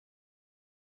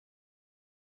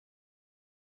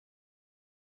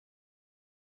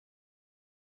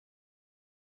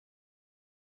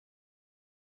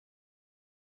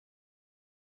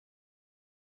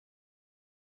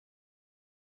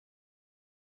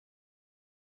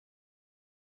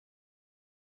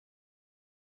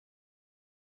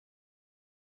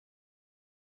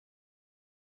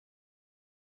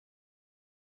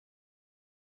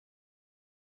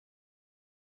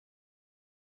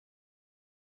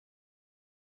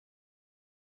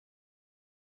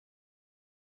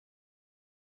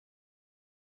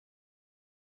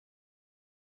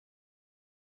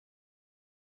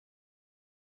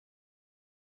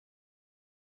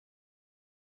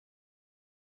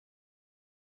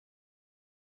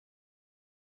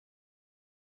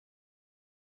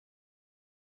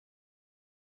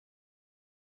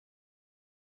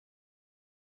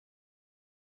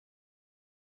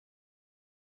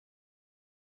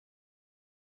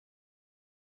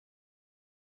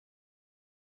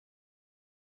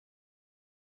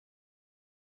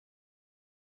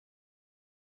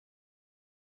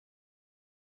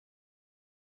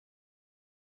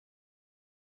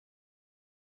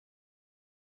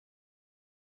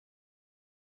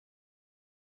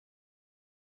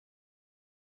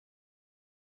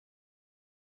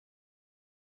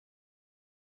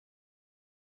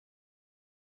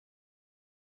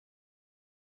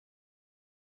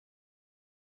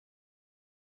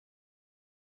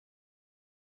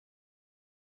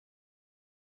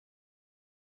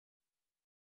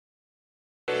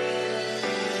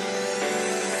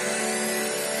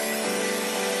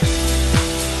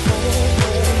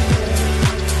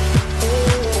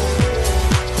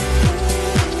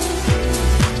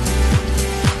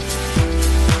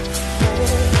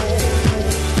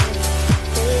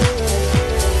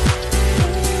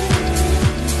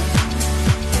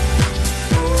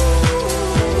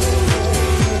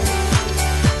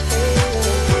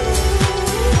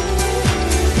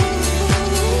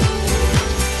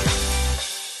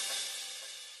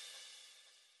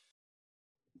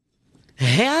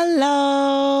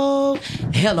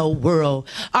Hello world.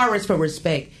 R is for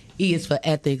respect. E is for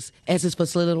ethics. S is for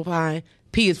solidifying.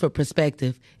 P is for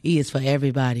perspective. E is for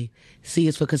everybody. C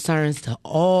is for concerns to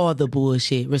all the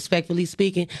bullshit. Respectfully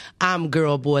speaking, I'm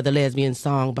Girl Boy, the lesbian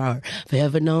songbird,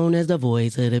 forever known as the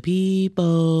voice of the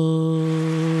people.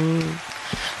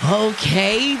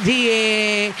 Okay,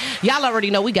 dear. Y'all already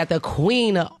know we got the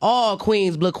queen of all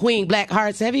queens, Blue Queen, Black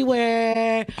Hearts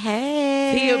everywhere.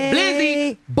 Hey. Tia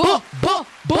Blizzy. Buh.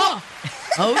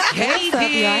 Okay, What's up,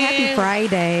 y'all? Happy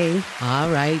Friday. All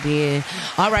right, then.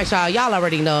 All right, y'all. Y'all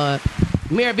already know it.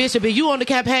 Mayor Bishop, are you on the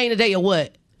campaign today or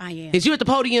what? I am. Is you at the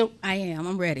podium? I am.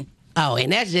 I'm ready. Oh,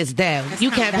 and that's just that. That's You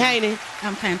calm campaigning? down.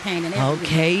 I'm campaigning. Every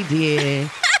Okay, week. dear.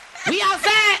 We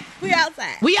outside? We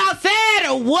outside. We outside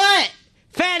or what?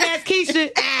 Fan ass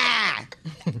Keisha.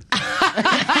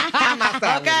 I'm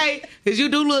outside. Okay, because you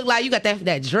do look like you got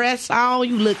that dress on.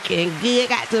 You looking good.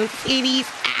 Got some titties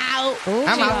out.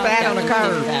 I'm outside on the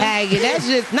curb. Hey, that's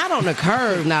just not on the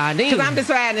curb, nah. Because I'm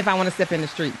deciding if I want to step in the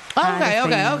street. Okay. I'm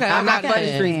not for the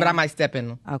Okay. streets, but I might step in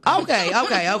them. Okay. I It's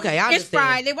understand.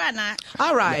 Friday. Why not?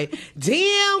 All right.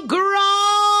 Damn, girl.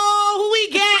 Who we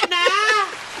got now?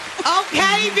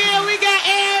 Okay, then we got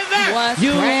Amber. What's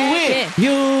you cracking? win.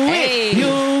 You win. Hey. You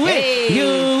win. Hey. You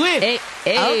win. Hey.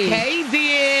 Hey. Okay,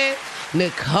 then.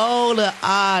 Nicole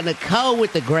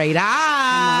with the great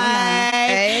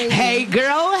eye. Hey,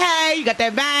 girl. Hey, you got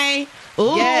that bang?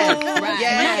 Ooh. Yes. Right.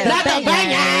 Yes. Not the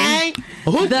bang.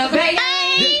 Ooh. The bang.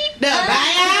 The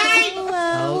bang.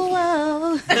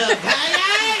 Whoa. The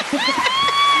bang.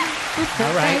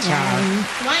 All right, y'all.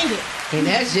 Swing it. And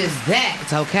that's just that,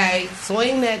 okay?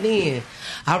 Swing that in.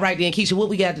 All right, then, Keisha, what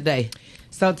we got today?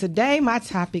 So today my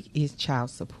topic is child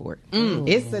support.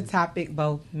 It's a topic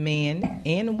both men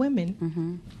and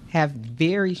women have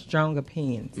very strong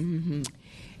opinions.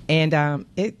 And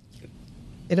it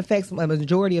affects a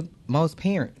majority of most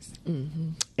parents.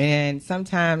 And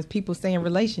sometimes people stay in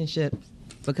relationships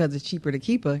because it's cheaper to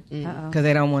keep her because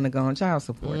they don't want to go on child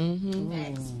support.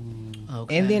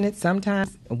 Okay. And then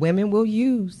sometimes women will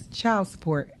use child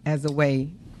support as a way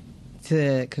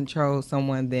to control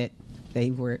someone that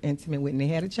they were intimate with and they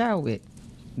had a child with.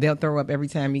 They'll throw up every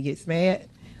time he gets mad.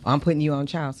 I'm putting you on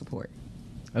child support.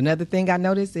 Another thing I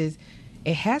noticed is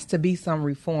it has to be some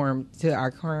reform to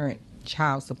our current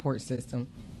child support system.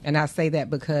 And I say that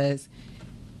because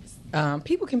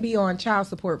people can be on child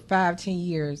support 5-10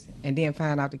 years and then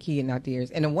find out the kid not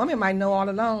theirs. And a woman might know all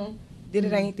along that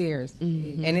it ain't theirs.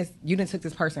 And it's you done took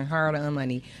this person hard-earned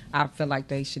money. I feel like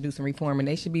they should do some reform and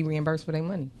they should be reimbursed for their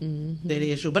money. That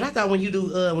is true. But I thought when you do,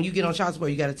 when you get on child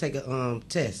support, you got to take a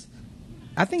test.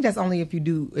 I think that's only if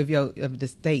the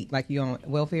state, like you on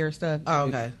welfare stuff. Oh,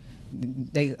 okay.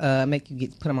 They make you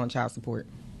put them on child support.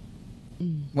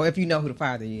 Well, if you know who the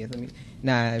father is.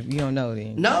 If you don't know,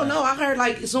 then No, I heard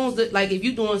like as soon as if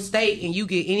you doing state and you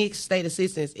get any state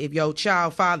assistance, if your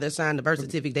child father signed the birth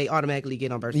certificate, they automatically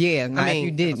get on birth certificate. Yeah, if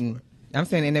you didn't. I'm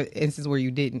saying in the instance where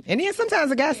you didn't. And then sometimes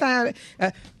a guy signed.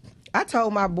 I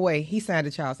told my boy he signed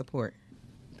the child support.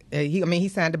 He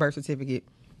signed the birth certificate,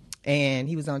 and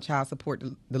he was on child support.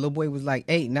 The little boy was like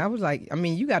 8, and I was like,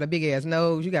 you got a big ass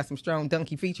nose, you got some strong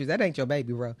donkey features. That ain't your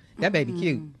baby, bro. That baby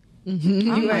cute. Oh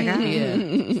my God.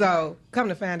 Yeah. So come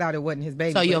to find out it wasn't his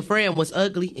baby. So your friend was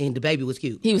ugly and the baby was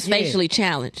cute. He was facially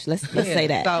challenged. Let's say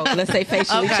that. So- Let's say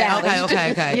facially challenged.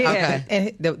 Okay. Yeah,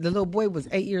 and the little boy was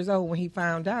 8 years old when he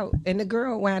found out, and the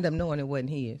girl wound up knowing it wasn't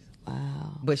his.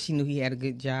 Wow. But she knew he had a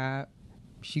good job.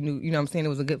 She knew, you know what I'm saying, it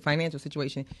was a good financial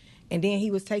situation. And then he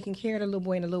was taking care of the little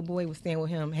boy, and the little boy was staying with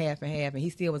him half and half, and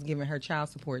he still was giving her child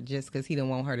support just because he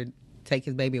didn't want her to take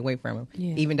his baby away from him,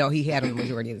 even though he had him the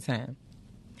majority of the time.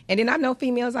 And then I know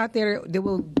females out there that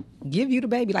will give you the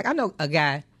baby. Like I know a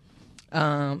guy,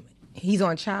 he's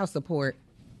on child support,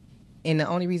 and the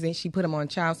only reason she put him on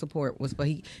child support was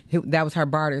that was her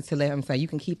barter to let him say, you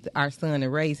can keep our son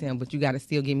and raise him, but you got to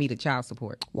still give me the child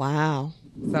support. Wow.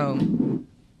 So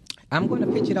I'm going to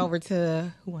pitch it over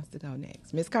to, who wants to go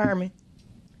next? Miss Carmen.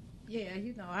 Yeah,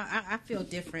 I feel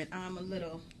different. I'm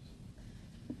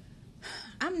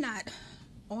not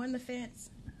on the fence.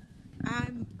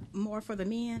 I'm more for the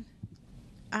men.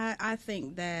 I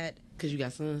think that Because you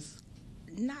got sons?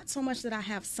 not so much that I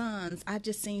have sons. I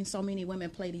just seen so many women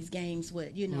play these games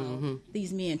with,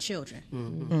 these men children.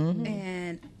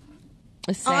 And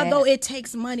It's sad. although it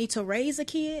takes money to raise a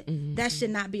kid, that should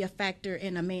not be a factor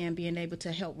in a man being able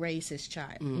to help raise his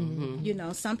child.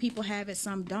 Some people have it,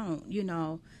 some don't,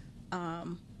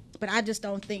 but I just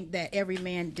don't think that every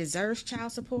man deserves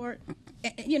child support.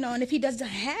 And if he doesn't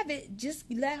have it, just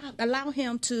allow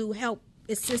him to help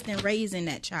assist in raising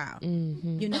that child.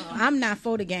 I'm not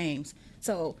for the games.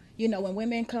 So, when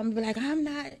women come and be like, I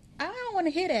don't don't want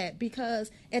to hear that,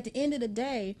 because at the end of the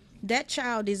day, that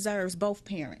child deserves both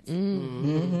parents.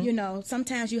 You know,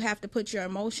 sometimes you have to put your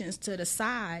emotions to the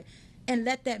side and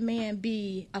let that man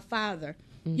be a father.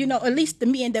 You know, at least the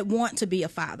men that want to be a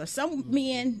father. Some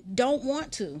men don't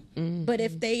want to, but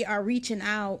if they are reaching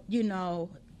out, you know,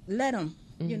 let them.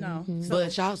 You know, but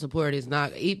child support is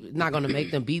not going to make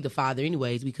them be the father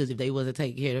anyways, because if they wasn't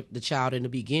taking care of the child in the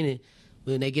beginning,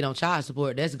 when they get on child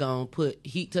support, that's going to put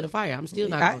heat to the fire. I'm still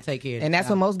not going to take care of it. And that's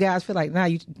what most guys feel like. Now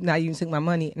you took my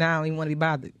money. Now I don't even want to be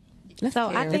bothered. So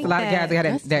I think a lot of guys that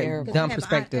have that dumb have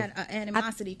perspective.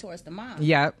 animosity towards the mom.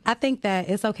 Yeah. I think that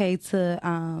it's okay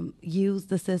to use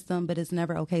the system, but it's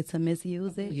never okay to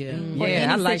misuse it. Yeah. For Yeah,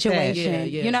 any I like that. situation.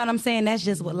 Yeah. You know what I'm saying? That's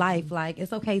just what life like.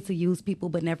 It's okay to use people,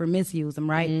 but never misuse them,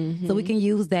 right? So we can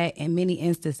use that in many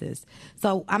instances.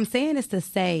 So I'm saying this to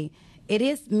say, it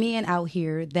is men out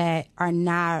here that are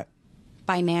not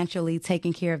financially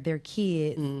taking care of their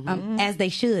kids as they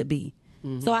should be.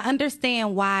 So I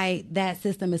understand why that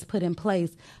system is put in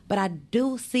place, but I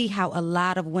do see how a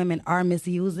lot of women are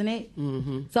misusing it.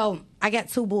 So I got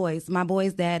 2 boys. My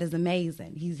boy's dad is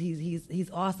amazing.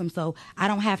 He's awesome. So I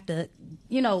don't have to,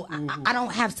 you know, I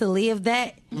don't have to live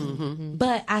that.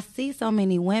 But I see so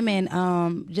many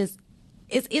women just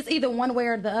it's either one way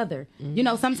or the other. You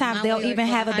know, sometimes they'll even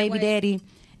have a baby daddy,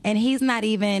 and he's not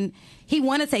even. He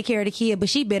want to take care of the kid, but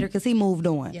she bitter because he moved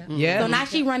on. Yeah. So now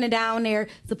she running down there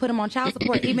to put him on child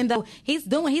support, even though he's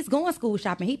going school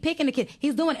shopping. He picking the kid.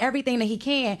 He's doing everything that he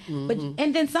can. But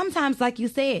and then sometimes, like you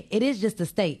said, it is just the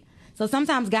state. So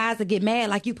sometimes guys will get mad,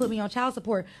 like, you put me on child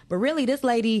support, but really this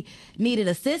lady needed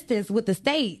assistance with the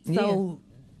state. So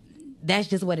that's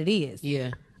just what it is.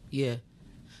 Yeah.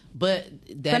 But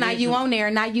So now you on there,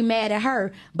 and now you mad at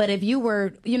her. But if you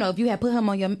were, you know, if you had put him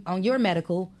on your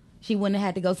medical, she wouldn't have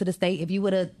had to go to the state. If you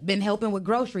would have been helping with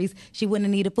groceries, she wouldn't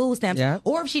have needed food stamps. Yeah.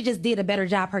 Or if she just did a better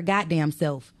job her goddamn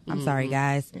self. I'm sorry,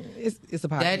 guys. It's a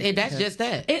positive. that's just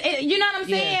that. You know what I'm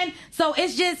saying? So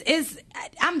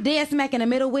I'm dead smack in the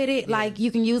middle with it. Like,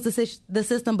 you can use the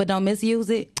system, but don't misuse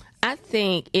it. I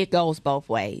think it goes both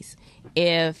ways.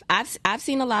 If I've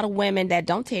seen a lot of women that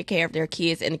don't take care of their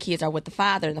kids, and the kids are with the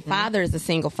father, and the father is a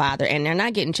single father, and they're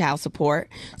not getting child support.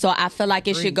 So I feel like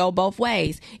it should go both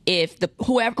ways. If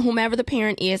whomever the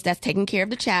parent is that's taking care of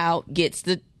the child gets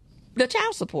the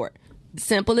child support,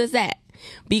 simple as that.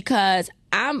 Because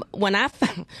when I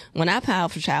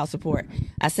filed for child support,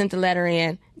 I sent the letter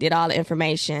in, did all the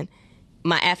information.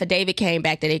 My affidavit came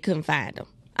back that they couldn't find them.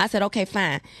 I said, okay,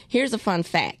 fine. Here's a fun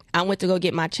fact. I went to go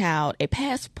get my child a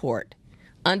passport.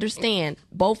 Understand,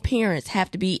 both parents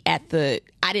have to be I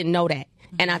didn't know that.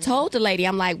 And I told the lady,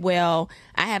 I'm like, well,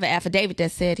 I have an affidavit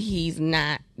that said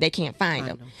they can't find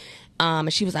him.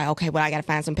 And she was like, okay, well, I got to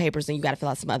find some papers, and you got to fill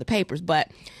out some other papers. But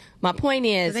my point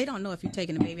is, they don't know if you're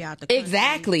taking the baby out the country.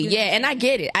 Exactly. Yeah. And I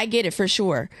get it for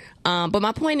sure. But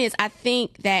my point is, I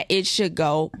think that it should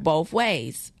go both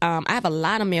ways. I have a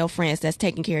lot of male friends that's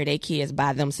taking care of their kids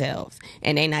by themselves,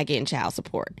 and they not getting child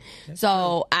support.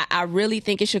 So I really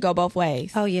think it should go both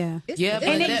ways. Oh, yeah. Yeah,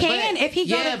 And it can. If he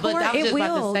go to court, I was it just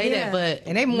about will. to say Yeah. that, but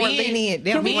And they more lenient.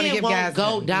 They don't men want to give won't guys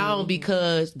go down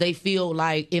because they feel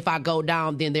like if I go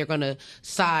down, then they're gonna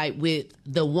side with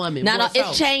the woman.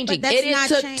 It's changing. But that's It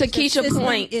not is changing. to Keisha's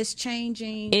point. It's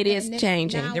changing. It is and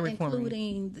changing. Now They're reforming.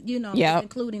 including, you know, Yep.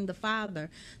 including the father.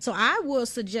 So I will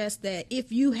suggest that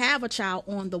if you have a child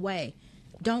on the way,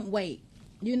 don't wait.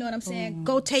 You know what I'm saying?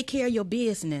 Go take care of your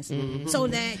business so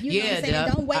that, you know what I'm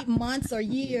saying? Don't wait months or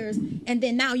years, and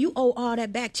then now you owe all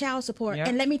that back child support. Yep.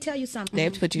 And let me tell you something. They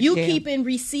have to put you in jail. keeping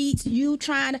receipts, you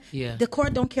trying to, Yeah. the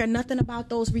court don't care nothing about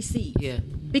those receipts. Yeah.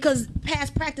 Because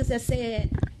past practice have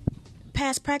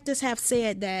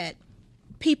said that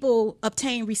people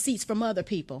obtain receipts from other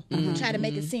people, try to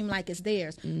make it seem like it's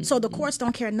theirs. So the courts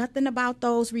don't care nothing about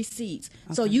those receipts.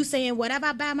 So you saying, whatever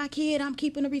I buy my kid, I'm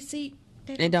keeping a receipt?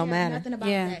 They It don't care matter. Nothing about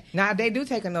Yeah. that. Now they do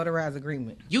take a notarized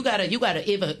agreement. You gotta. If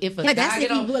a Yeah, guy that's get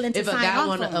if he on, willing to if a sign guy off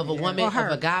want on of a it, woman, or if her.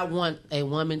 a guy want a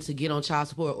woman to get on child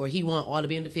support, or he want all the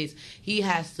benefits, he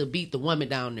has to beat the woman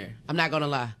down there. I'm not gonna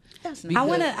lie. That's not-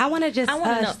 Because- I wanna just I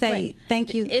want to know, say wait,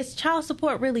 thank you. Is child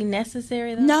support really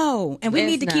necessary, though? No, and we It's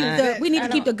need to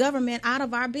not. keep the government out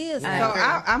of our business. So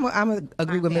I'm gonna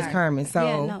agree with Ms. Carmen. So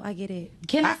Yeah, no, I get it.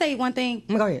 Can I say one thing?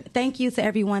 Go ahead. Thank you to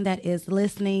everyone that is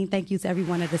listening. Thank you to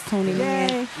everyone that is tuning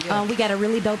Yay. in. We got a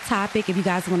really dope topic. If you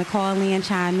guys want to call in,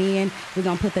 chime in, we're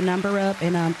going to put the number up.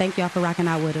 And thank y'all for rocking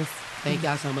out with us. Thank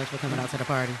y'all so much for coming out to the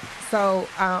party. So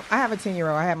I have a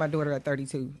 10-year-old. I had my daughter at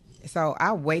 32. So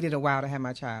I waited a while to have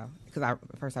my child because at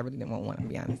first I really didn't want one, to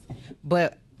be honest.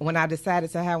 But when I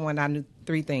decided to have one, I knew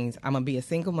 3 things. I'm going to be a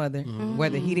single mother,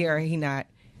 whether he there or he not.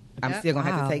 I'm still gonna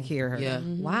have to take care of her. Yeah.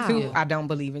 Wow. Two, I don't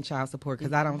believe in child support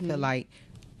because I don't feel like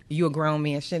you a grown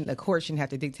man. The court shouldn't have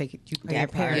to dictate you pay your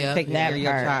parents Yeah. taking That care of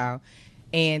your part. child.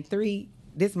 And three,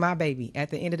 this is my baby. At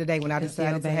the end of the day, when I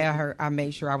decided to have her, I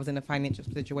made sure I was in a financial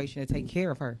situation to take care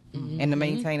of her and to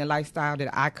maintain a lifestyle that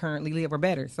I currently live or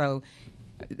better. So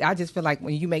I just feel like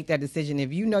when you make that decision,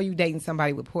 if you know you dating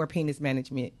somebody with poor penis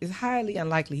management, it's highly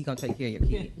unlikely he's gonna take care of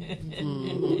your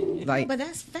kid. Like, But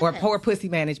that's or facts. poor pussy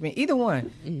management. Either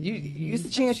one. You it's a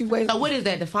chance you wait. So what is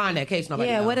that? Define that case. Nobody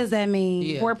Yeah, knows. what does that mean?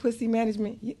 Yeah. Poor pussy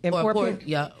management and Or poor- pen-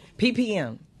 yeah.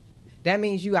 PPM. That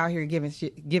means you out here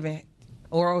giving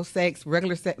oral sex,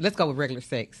 regular sex. Let's go with regular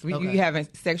sex. Okay. You having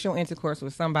sexual intercourse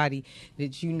with somebody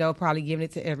that you know probably giving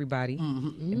it to everybody.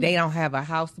 They don't have a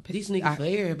house to pay. These niggas for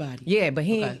everybody. Yeah, but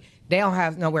Okay. they don't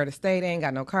have nowhere to stay. They ain't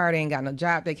got no car. They ain't got no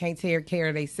job. They can't take care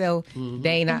of themselves. They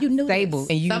ain't not You knew stable. this.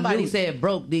 And you Somebody knew- said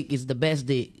broke dick is the best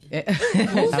dick. Who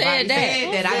Somebody said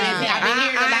that? I've been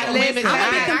hearing a lot of women listen, say I'm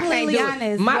gonna be that. completely can't do it.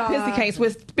 honest, My y'all. pussy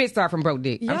can't spit start from broke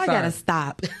dick. I'm Y'all sorry. gotta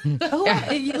stop.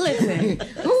 Listen,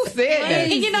 Who said that?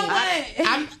 and you know what?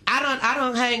 I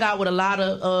don't hang out with a lot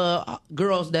of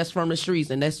girls that's from the streets,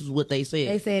 and that's what they They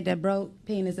said. said that broke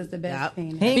penis is the best Yep.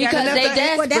 penis. He ain't got Because they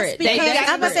nothing- Well, that's desperate. because They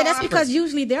I'm about to say that's desperate. because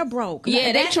usually they're broke.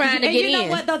 Yeah, they trying to and get you know in.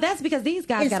 what though? That's because these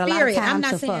guys In got a lot spirit. of time I'm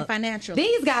not to saying fuck. financially.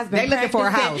 These guys been They looking for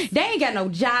a practicing. house. They ain't got no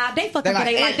job. They fucking They for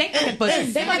like, they like they cooking for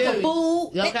they like for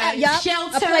food, Okay. Yup.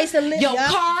 shelter, A place to live, your yup.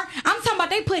 car. I'm talking about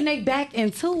they putting their back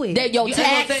into it. That your You-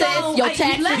 taxes, so, your like,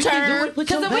 tax you let- return.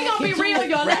 Because if we gonna be real,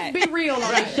 y'all, Right. let's be real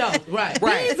on this show. Right.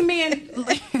 These men.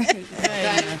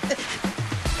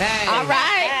 Hey. All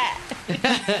right. Look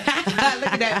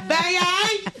at that.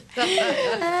 Bang!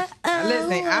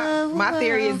 Listen, my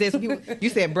theory is this: you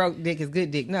said broke dick is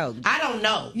good dick. No, I don't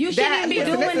know. You shouldn't be listen,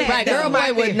 doing listen, that. Right, this girl is my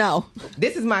boy would theory. know.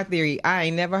 This is my theory. I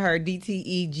ain't never heard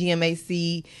DTE,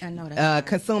 GMAC, I know that.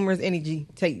 Consumers Energy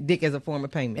take dick as a form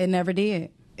of payment, It never did,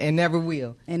 and never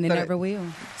will, and it So never will.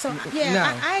 So yeah,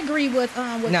 No. I agree with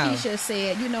what No. Keisha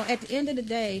said. You know, at the end of the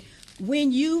day,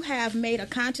 when you have made a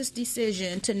conscious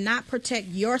decision to not protect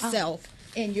yourself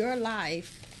in your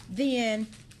life, then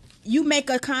you make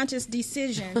a conscious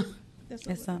decision.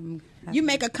 It's something. You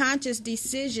make a conscious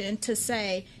decision to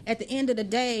say, at the end of the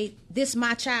day, this is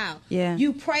my child. Yeah.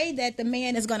 You pray that the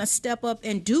man is going to step up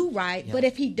and do right, but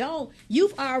if he don't,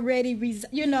 you've already,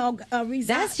 resigned.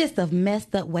 That's just a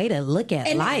messed up way to look at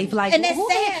And- life. Like, and that's who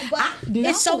the sad, heck- but no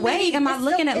it's so way many, am I it's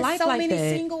looking so, at it's life so like many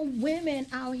that. single women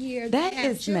out here That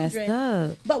have is messed children.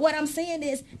 up. But what I'm saying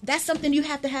is that's something you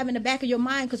have to have in the back of your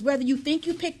mind, because whether you think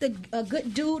you picked a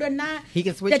good dude or not, He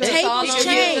can switch the up. all tables on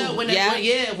you.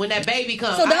 change. When that baby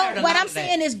comes. So I heard a what lot I'm of that.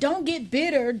 saying is, don't get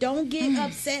bitter, don't get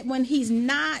upset when he's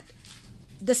not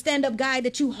the stand-up guy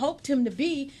that you hoped him to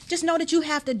be. Just know that you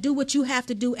have to do what you have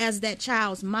to do as that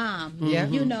child's mom. Yeah.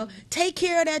 You know, take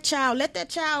care of that child. Let that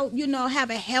child, have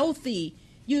a healthy,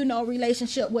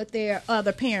 relationship with their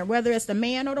other parent, whether it's the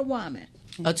man or the woman.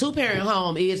 A 2-parent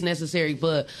home is necessary,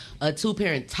 but a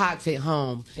 2-parent toxic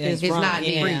home is wrong. not.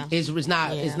 Yeah.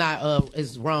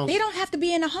 It's wrong. They don't have to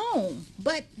be in a home,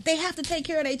 but they have to take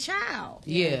care of their child.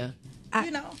 Yeah.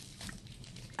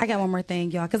 I got one more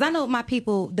thing, y'all, because I know my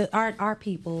people,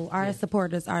 our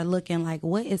supporters are looking like,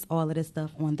 what is all of this stuff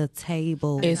on the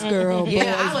table? It's girl boy's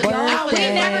Yeah, I was-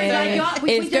 birthday.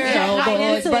 It's girl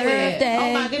boy's birthday.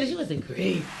 Oh my goodness, you was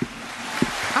great.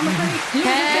 I'm afraid.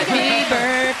 Happy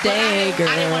birthday, I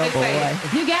didn't want girl to say boy.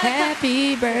 it. You got it.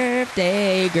 Happy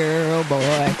birthday, girl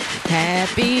boy.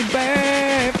 Happy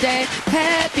birthday.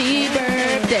 Happy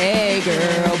birthday,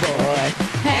 girl boy.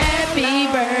 Happy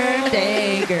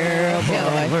birthday, girl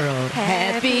boy. World.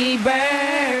 Happy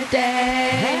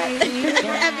birthday. Happy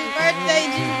birthday,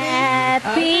 GB.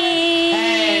 Happy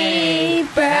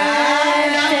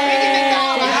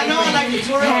I know I like the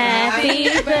twirl. Happy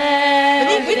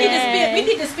birthday. We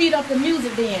need to speed up the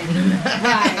music then.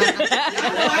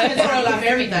 I can twirl off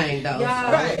everything though.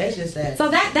 Yeah. Right. That's just that. So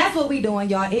that's what we doing,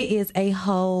 y'all. It is a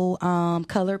whole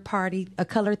color party, a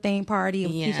color theme party. It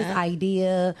was Yeah. Keisha's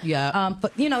idea. Yeah.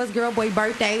 It's girl boy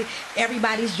birthday.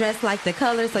 Everybody's dressed like the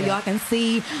colors so y'all can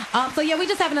see. So yeah, we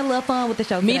just having a little fun with the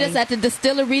show. Meet today. us at the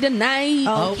distillery tonight.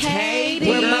 Okay,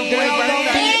 Where then. my boy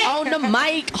gonna be on the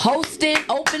mic, hosting,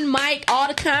 open mic, all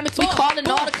the comics. We calling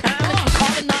all the comics. We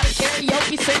calling all the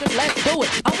karaoke singers. Let's do it.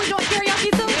 Oh, we doing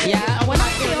karaoke too? Yeah. When I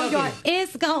tell y'all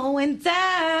it's going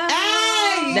down.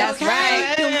 Hey, That's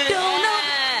right.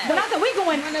 But I said we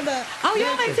going. One of the Oh,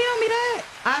 y'all ain't tell me that.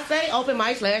 I say open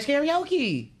mic /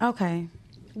 karaoke. Okay.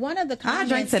 One of the I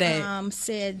drank comments today.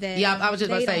 said that Yeah, I was just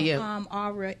about to say, they yeah.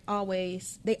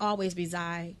 always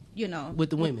reside, With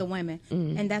the women.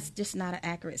 and that's just not an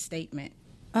accurate statement.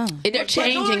 They're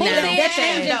changing But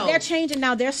now. They're changing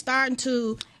now. They're starting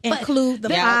to include the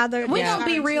father. We're They're gonna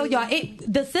be starting real, to- y'all.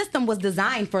 The system was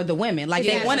designed for the women. Like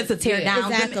Yeah. they wanted to tear Yeah.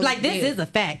 down. Exactly. Like this Yeah. is a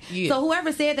fact. Yeah. So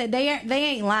whoever said that they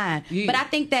ain't lying. Yeah. But I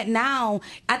think that now,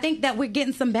 we're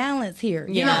getting some balance here.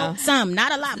 You Yeah. know, Some,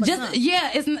 not a lot, but just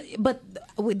some. but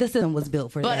the system was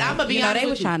built for But that. I'ma be you know, honest they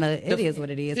with was you. trying to. It is what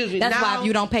it is. Excuse me, That's why now- if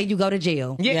you don't pay, you go to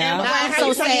jail. Yeah, Yeah. and That's how so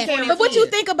you sad. saying But what you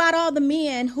kids? think about all the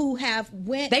men who have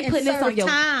went They and putting this on served your-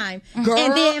 time Girl,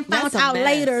 and then found that's a out mess.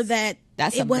 later that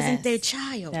That's a it wasn't mess. their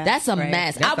child. That's a Right.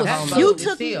 mess. That's I was a whole sued. You But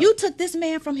took still. you took this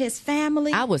man from his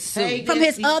family, I was sued. Hey, from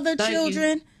his Jesse, other thank you.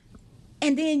 children,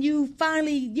 and then you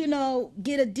finally,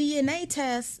 get a DNA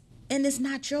test and it's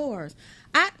not yours.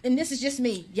 And this is just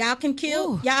me. Y'all can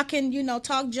kill, y'all can,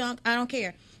 talk junk. I don't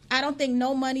care. I don't think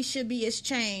no money should be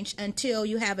exchanged until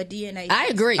you have a DNA test. I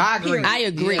agree. I agree. I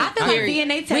agree. I feel like Period.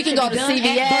 DNA test We can should go be to done at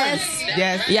CVS. birth.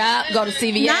 Yes. Yeah, go to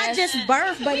CVS. Not just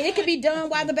birth, but it could be done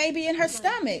while the baby in her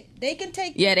stomach. They can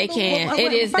take. Yeah, they can.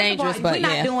 It is First of all, dangerous, but we're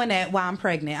not yeah. doing that while I'm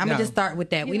pregnant. I'm No. gonna just start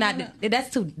with that. We not.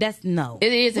 That's no.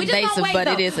 It is We just gonna invasive, wait, but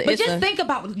though. it is- But it's just a- think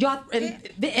about y'all.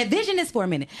 Envision this for a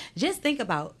minute. Just think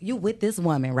about you with this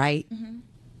woman, right?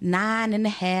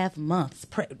 9.5 months.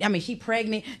 She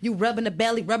pregnant. You rubbing the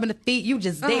belly, rubbing the feet. You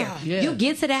just there. yeah. You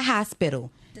get to that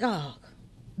hospital. Dog.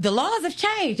 The laws have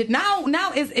changed. Now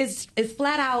it's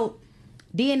flat out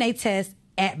DNA test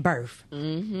at birth. I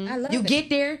love You it. get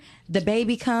there, the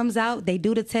baby comes out, they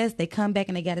do the test, they come back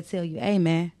and they got to tell you, hey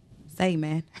man, say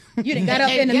man, You done got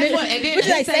up in And the guess middle. what? And then What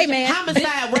you like, say, man?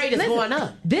 Homicide rate is going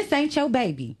up. this ain't your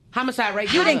baby. Homicide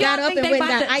rate. You going done got up. up Think and they went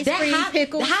about that to- ice that cream hos-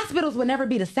 pickle. The hospitals will never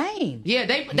be the same. Yeah,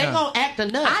 they gonna act a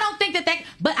nut. I don't think that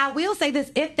but I will say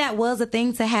this, if that was a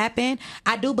thing to happen,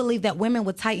 I do believe that women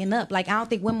would tighten up. Like, I don't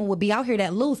think women would be out here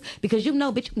that loose because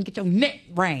bitch, you can get your neck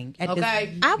rang at Okay.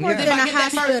 this. I worked If in I a get that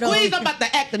first hospital. squeeze, I'm about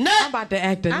to act a I'm nut. about to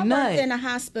act a I nut. worked in a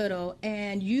hospital,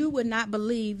 and you would not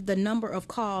believe the number of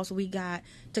calls we got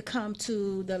to come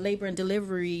to the labor and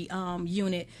delivery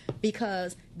unit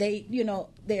because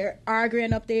they're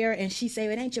arguing up there, and she say,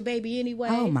 "It ain't your baby anyway."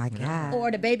 Oh, my God.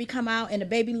 Or the baby come out and the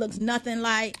baby looks nothing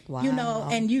like Wow.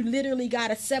 and you literally got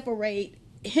to separate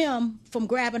him from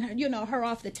grabbing her, her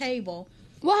off the table.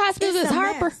 What hospital It's is a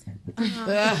Harper?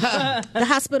 mess. The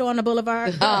hospital on the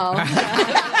boulevard. Oh,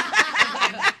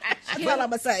 That's all I'm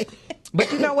gonna say.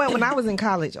 But you know what? When I was in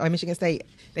college at Michigan State,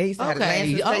 they used to have the Okay.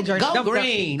 Lansing Oh, State Journal. go Don't-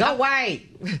 green. Go white.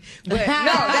 But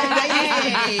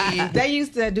no, they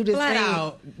used to do this Flat thing.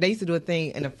 out. They used to do a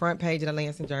thing in the front page of the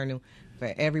Lansing Journal.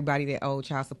 For everybody that owed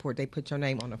child support, they put your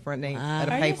name on the front name of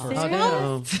the Are you paper. serious?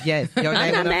 Oh, damn. Yes, your I'm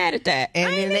name not on the- mad at that.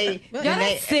 And then they, Y'all, then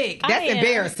they that's sick. That's I am.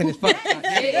 embarrassing as fuck. But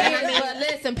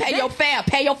listen, pay your fare.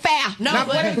 Pay your fare. No, Now,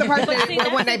 what if the person But see,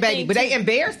 that wasn't that's their the baby, thing, but they too.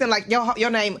 embarrassed them like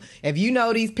your name. If you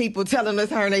know these people telling us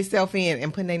turn themselves in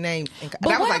and putting their name, But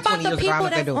that was what like about 20 the years ago. I people don't know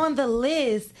if that's they do. on the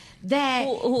list that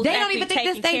Who's they don't actually even think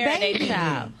this taking they care of their baby?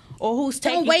 child, or who's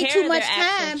taking Don't wait care too of much their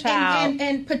actual time child.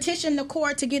 and petition the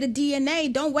court to get a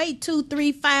DNA. Don't wait 2,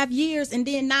 3, 5 years, and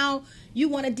then now you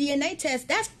want a DNA test.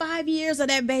 That's 5 years of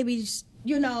that baby's,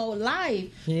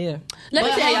 life. Yeah. Let me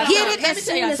But tell y'all Get something. it Let as me tell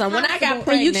soon y'all as something. When I got possible. And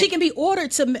pregnant, she can be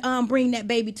ordered to bring that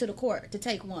baby to the court to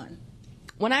take one.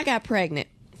 when I got pregnant,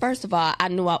 first of all, I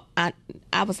knew I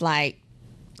was like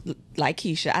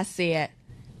Keisha. I said,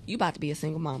 "You about to be a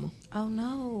single mama." Oh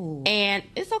no! And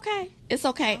it's okay. It's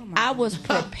okay. I was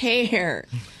prepared.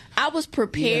 I was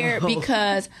prepared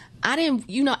because I didn't,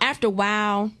 after a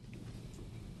while,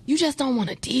 you just don't want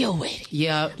to deal with it.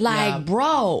 Yep. Like, yep.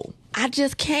 bro, I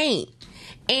just can't.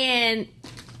 And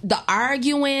the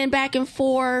arguing back and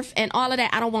forth and all of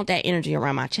that, I don't want that energy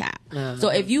around my child. So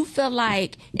if you feel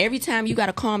like every time you got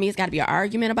to call me, it's got to be an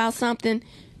argument about something.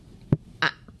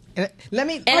 Let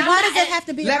me. And But I'm why not- does it have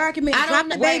to be an let- argument? I don't- Drop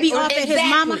the wait, baby off at his exactly.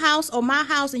 mama house or my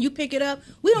house, and you pick it up.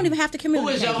 We don't even have to Who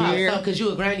communicate. is your house? Because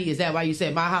you a granny. Is that why you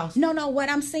said my house? No, what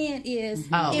I'm saying is,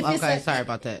 Oh, if it's okay. a, Sorry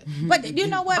about that. But you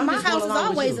know what? I'm My just house going is along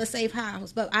with always you. a safe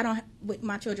house. But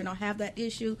my children don't have that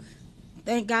issue,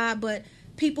 thank God. But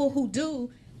people who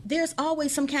do, there's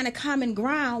always some kind of common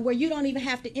ground where you don't even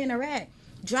have to interact.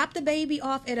 Drop the baby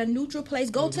off at a neutral place.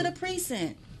 Go to the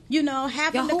precinct. Have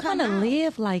Y'all, them to who come wanna out.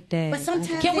 live like that? But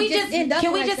sometimes can they we just just end up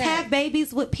can we like just that. have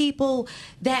babies with people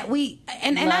that we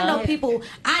and I know people.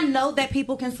 I know that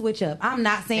people can switch up. I'm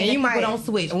not saying And that you people might don't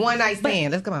switch. one night But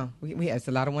stand. Let's come on. We have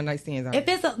a lot of one night stands. if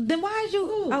it's then why is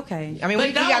you okay? I mean, But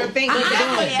we got to think. what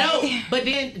we're doing. But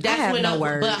then I that's have when. no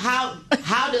words. But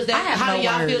how does I that? have How no do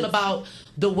y'all words. feel about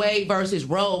the Wade versus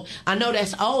Roe. I know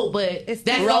that's old, but that's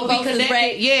Roe going to be versus connected.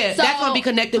 Wade. Yeah, So, that's going to be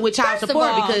connected with child first of support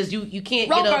all, because you can't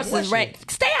Roe get versus Wade.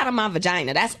 Stay out of my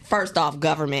vagina. That's first off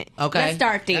government. Okay. Let's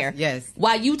start there. Yes.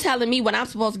 While you telling me what I'm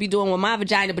supposed to be doing with my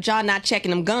vagina, but y'all not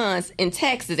checking them guns in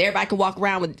Texas. Everybody can walk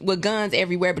around with guns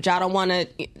everywhere, but y'all don't want to.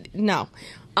 No.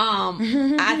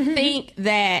 I think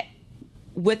that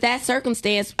with that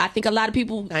circumstance, I think a lot of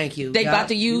people Thank you. they Yeah. about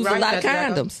to use You're right, a lot of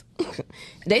that's condoms.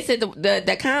 They said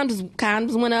the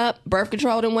condoms went up, birth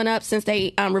control done went up since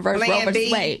they reversed Plan Roe versus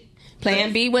B. Wade.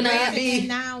 Plan B went up. And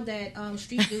now that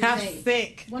street dudes I'm ain't-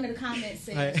 sick. One of the comments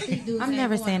said street dudes I'm ain't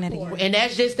never going saying to that court. again. And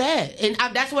that's just that. And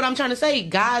that's what I'm trying to say.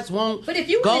 Guys won't But if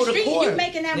you go in the to street and court. you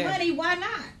making that Yeah. money, why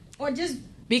not? Or just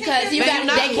Because you But got you're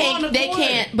not they going to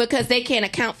can't court. because they can't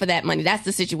account for that money. That's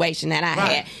the situation that I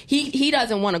Right. had. He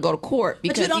doesn't want to go to court But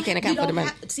because he can't account for the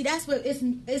money. See, that's what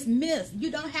it's missed. You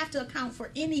don't have to account for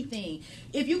anything.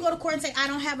 If you go to court and say I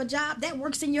don't have a job, that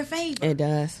works in your favor. It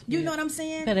does. You know what I'm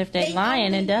saying? But if they lying,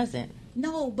 only- it doesn't.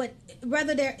 No, but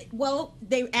whether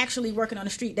they actually working on the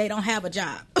street, they don't have a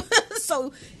job.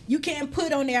 So you can't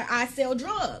put on there I sell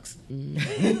drugs. You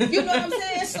know what I'm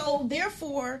saying? So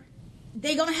therefore,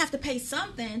 they're gonna have to pay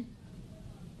something.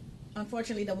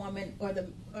 Unfortunately, the woman or the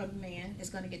man is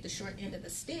gonna get the short end of the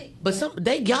stick. But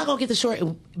y'all gonna get the short.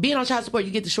 Being on child support,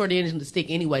 you get the short end of the stick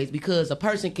anyways because a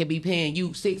person can be paying you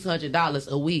 $600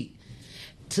 a week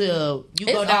till you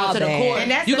go It's down all to the bad. court.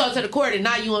 And that's You the- go to the court and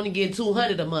now you only get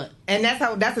 $200 a month. And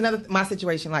that's another my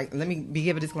situation. Like, let me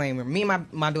give a disclaimer. Me and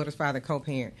my daughter's father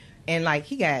co-parent, and like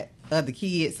he got other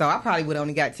kids, so I probably would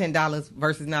only got $10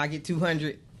 versus now I get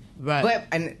 $200. Right. But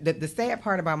and the sad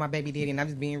part about my baby daddy, and I'm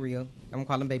just being real, I'm gonna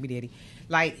call him baby daddy.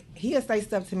 Like he'll say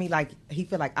stuff to me like he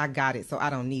feel like I got it, so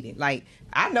I don't need it. Like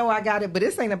I know I got it, but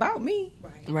this ain't about me.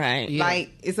 Right. Yeah.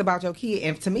 Like it's about your kid,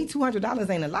 and to me, $200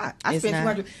 ain't a lot. I It's spend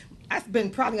not. $200. I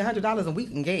spend probably $100 a week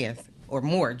in gas or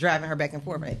more driving her back and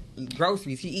forth. Right?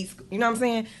 Groceries, she eats. You know what I'm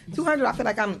saying? $200. I feel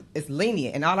like it's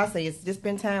lenient, and all I say is just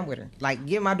spend time with her. Like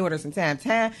give my daughter some time.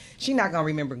 She not gonna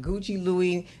remember Gucci,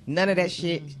 Louis, none of that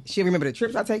shit. She'll remember the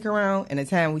trips I take her on and the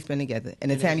time we spend together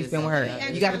and the time you spend with her.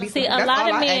 You got to be. See, a that's lot all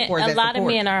of I ask men, for is a that lot of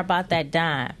support. men are about that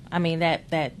dime. I mean, that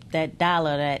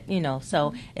dollar, that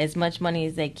so as much money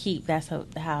as they keep, that's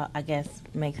how I guess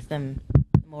makes them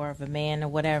more of a man or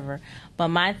whatever. But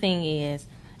my thing is,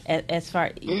 as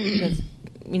far because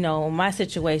my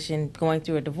situation going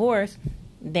through a divorce,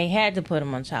 they had to put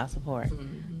him on child support.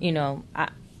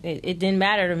 It didn't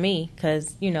matter to me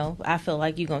because I feel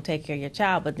like you're gonna take care of your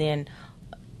child, but then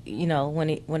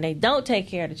when they don't take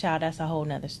care of the child, that's a whole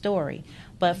nother story.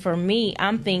 But for me,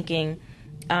 I'm thinking,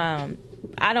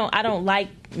 I don't like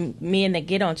men that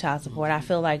get on child support. I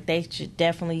feel like they should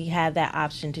definitely have that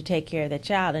option to take care of their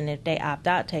child, and if they opt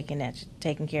out taking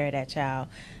care of that child,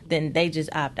 then they just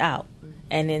opt out,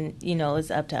 and then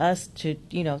it's up to us to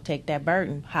take that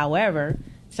burden. However,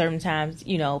 certain times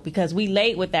because we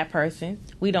late with that person,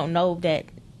 we don't know that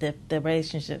the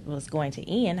relationship was going to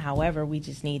end. However, we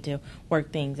just need to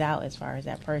work things out as far as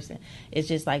that person. It's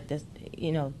just like this,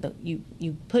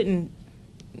 you putting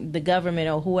the government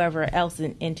or whoever else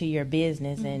into your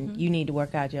business, and you need to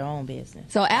work out your own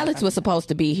business. So Alex was supposed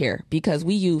to be here because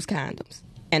we use condoms.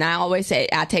 And I always say,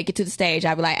 I take it to the stage.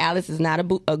 I be like, Alex is not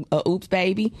a oops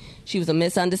baby. She was a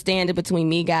misunderstanding between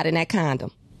me, God, and that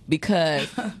condom. Because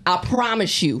I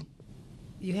promise you,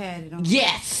 You had it on.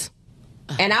 yes.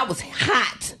 And I was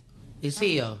hot. It's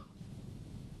here.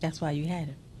 That's why you had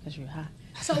it, because you're hot.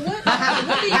 So what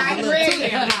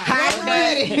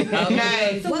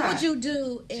Okay. what would you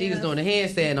do if She was doing a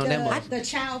handstand on that motherfucker. the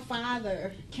child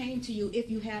father came to you if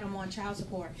you had him on child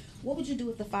support? What would you do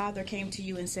if the father came to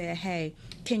you and said, hey,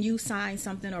 can you sign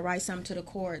something or write something to the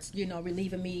courts,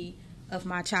 relieving me of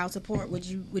my child support? Would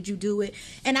you do it?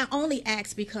 And I only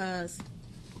ask because,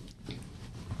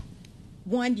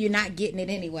 one, you're not getting it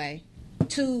anyway.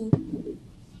 Two,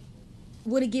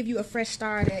 would it give you a fresh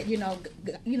start at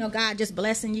God just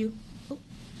blessing you?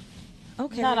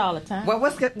 Okay, Not all the time.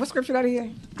 What scripture out of here?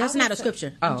 that's not a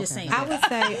scripture. I'm just okay.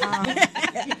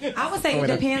 saying. I would say it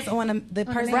depends on the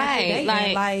person that Right, you're dating.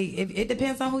 like- Like if it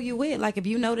depends on who you with. Like if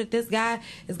you know that this guy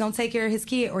is gonna take care of his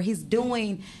kid, or he's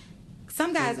doing.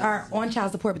 Some guys are on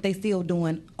child support, but they still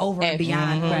doing over and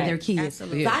beyond on their kids.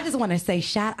 Absolutely. So I just want to say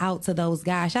shout out to those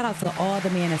guys. Shout out to all the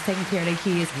men that's taking care of their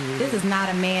kids. This is not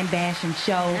a man bashing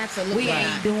show. Absolutely We ain't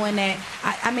not. doing that.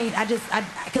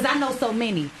 Because I know so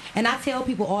many, and I tell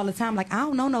people all the time, like I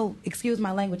don't know no. Excuse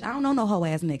my language. I don't know no hoe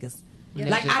ass niggas.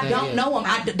 Like I don't know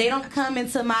them. They don't come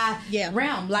into my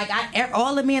realm. Like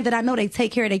all the men that I know, they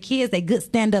take care of their kids. They good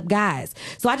stand up guys.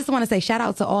 So I just want to say shout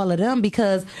out to all of them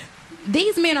because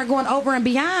these men are going over and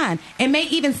beyond and may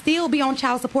even still be on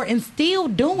child support and still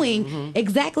doing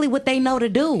exactly what they know to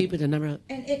do. Keep it the number up.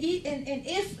 And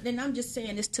if, and I'm just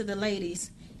saying this to the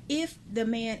ladies, if the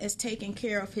man is taking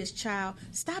care of his child,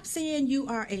 stop saying you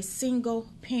are a single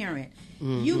parent.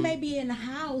 You may be in the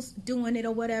house doing it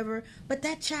or whatever, but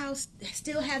that child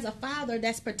still has a father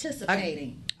that's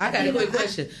participating. I got a quick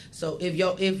question. So if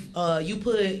you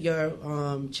put your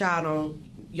child on,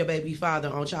 your baby father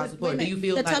on child support, do you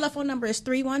feel the like... telephone number is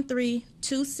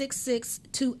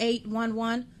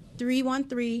 313-266-2811,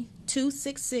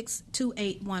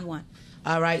 313-266-2811.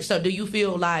 All right. So do you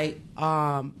feel like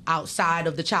outside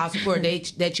of the child support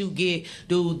that you get,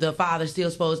 do the father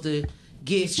still supposed to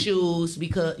get shoes?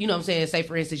 Because, you know what I'm saying, say,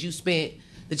 for instance, you spent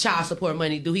the child support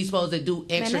money. Do he supposed to do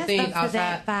extra things up to outside?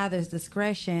 that father's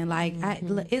discretion. Like,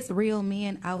 it's real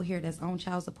men out here that's on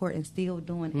child support and still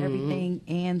doing everything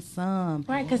and some.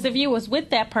 Right, because if you was with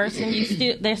that person,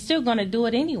 they're still going to do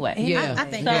it anyway. Yeah. I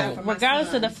think So that for my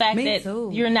regardless of the fact Me that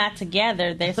too. you're not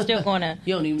together, they're still going to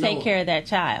You don't even take know care of that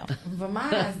child. For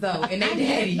mine, though, and they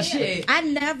daddy shit. I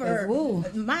never, Woo.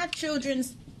 my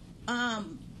children's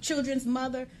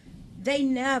mother, they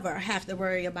never have to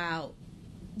worry about,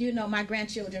 my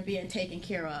grandchildren being taken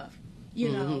care of.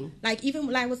 Like even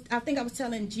when I think I was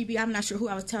telling GB, I'm not sure who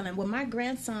I was telling, when my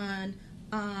grandson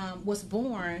was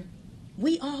born,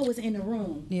 we all was in the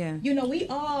room. Yeah. We're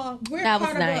That was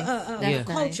part nice. of That a was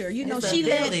culture.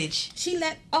 nice. She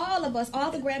let all of us,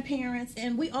 all the grandparents,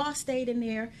 and we all stayed in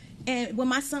there. And when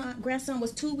my grandson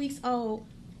was 2 weeks old,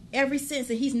 ever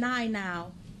since, and he's 9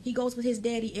 now, he goes with his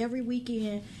daddy every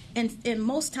weekend, and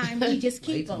most time we just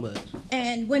keep Way too him. much.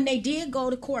 And when they did go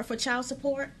to court for child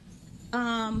support,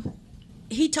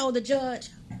 he told the judge,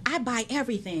 I buy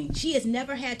everything. She has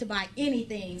never had to buy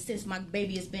anything since my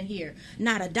baby has been here.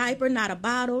 Not a diaper, not a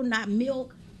bottle, not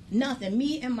milk, nothing.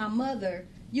 Me and my mother,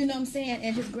 you know what I'm saying,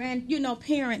 and his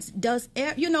parents does,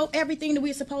 everything that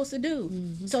we're supposed to do.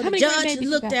 So How the many judge grandbabies you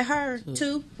looked got? at her,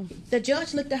 too. The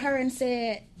judge looked at her and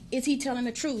said, is he telling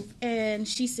the truth? And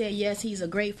she said, yes, he's a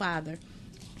great father.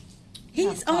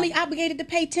 He's only obligated to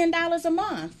pay $10 a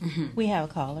month. We have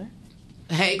a caller.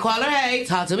 Hey, caller, hey.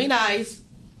 Talk to me nice.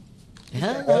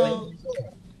 Hello.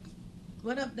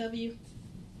 What up, W?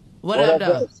 What up,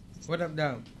 though? What up,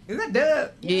 though? Is that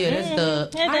Dub? Yeah, that's the...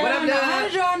 Hey, What Dub. up, Dub? How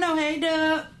did y'all know? Hey,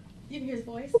 Dub. You can hear his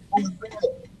voice?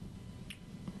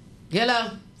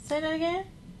 Hello. Say that again.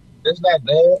 It's not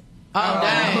bad. Oh,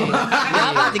 dang. Y'all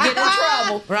about to get in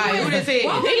trouble. Right, who this is? He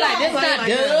like, this not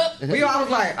good. We all was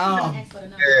like,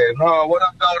 Yeah, no, what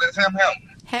up, though? That's him.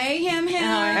 Hey, him.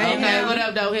 Okay, what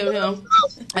up, though? Him.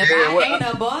 If Yeah, I what ain't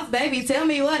a boss, baby, tell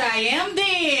me what I am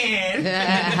then.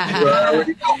 You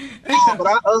already know. No, but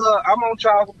I'm on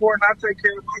child support and I take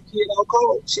care of my kid on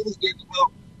call. She was getting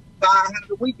about $500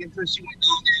 a week until she went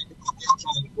down there and put me on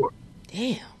child support.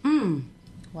 Damn.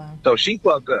 Wow. So she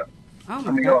fucked up. Oh, I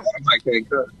my mean, God. I might can't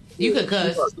cut. You could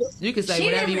cuss. You could say She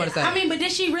whatever didn't you want to say. I mean, but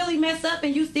did she really mess up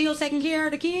and you still taking care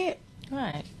of the kid?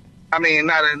 Right. I mean,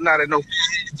 not at no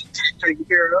taking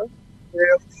care of. Yeah.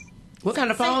 What kind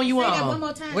of phone you Say that one on?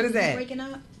 more time. What is It's that? breaking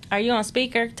up. Are you on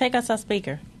speaker? Take us on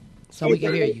speaker. So we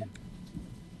can hear you.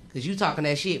 Because you talking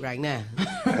that shit right now.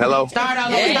 Hello. Start all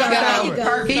There over. you Start all go. over.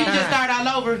 Perfect Can you just time. start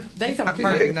all over? They some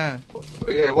perfect now.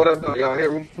 Yeah, what up, though? Y'all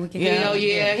hear me? We can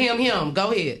Yeah, him.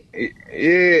 Go ahead.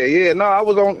 Yeah. No, I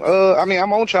was on.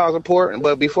 I'm on child support,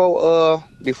 but before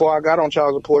I got on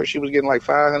child support, she was getting like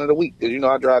 $500 a week. 'Cause,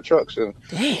 I drive trucks and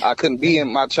I couldn't be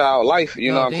in my child life.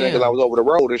 You know what I'm saying? Because I was over the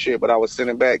road and shit, but I was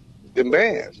sending back them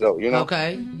bands, though.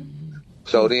 Okay.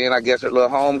 So then I guess her little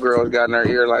homegirls got in her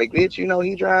ear like, bitch,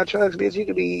 he drive trucks, bitch. You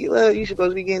could be, you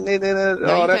supposed to be getting it, No,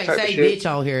 all you that can't type of say shit. bitch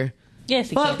on here. Yes,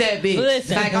 he Fuck can. that bitch.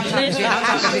 Listen, Like, I'm talking shit.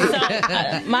 I'm talking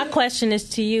shit. So, my question is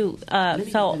to you.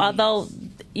 So, although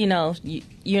you're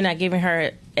not giving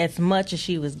her as much as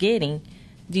she was getting,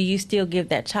 do you still give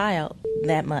that child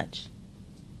that much?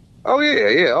 Oh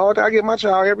yeah. All day I get my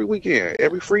child every weekend,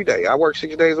 every free day. I work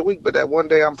 6 days a week, but that one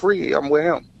day I'm free. I'm with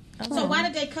him. So why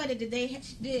did they cut it?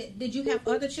 Did you have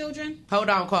other children? Hold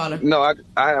on, caller. No,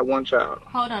 I have one child.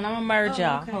 Hold on, I'm gonna merge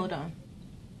y'all. okay. Hold on.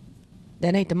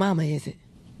 That ain't the mama, is it?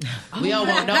 We don't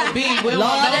want no beef. We don't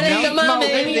want that no ain't the beef. mama.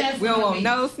 Let me We don't want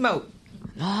no smoke.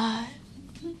 Lord.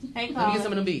 Hey, Let me caller. get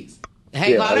some of them beats.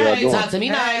 Hey, Yeah, caller, how y'all hey, doing? talk to me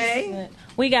nice. Hey.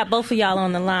 We got both of y'all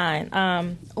on the line.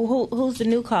 Who's the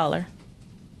new caller?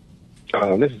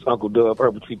 This is Uncle Dub,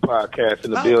 Urban Tea Podcast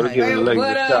in the Okay. building. Giving the ladies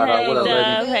What a up? shout out. Hey, What up, ladies?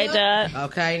 Doug. Hey, Doug.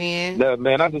 Okay, then. Yeah,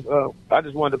 man, I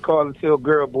just wanted to call and tell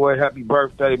Girl Boy happy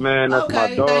birthday, man. That's my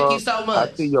Okay, dog. thank you so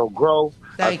much. I see your growth.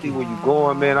 Thank I see you. where you're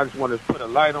going, man. I just want to put a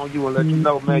light on you and let you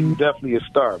know, man, you definitely a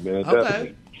star, man. Okay.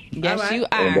 Definitely. Yes, All right. you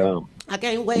And are. I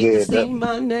can't wait Yeah, to see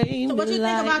my name. So what you in think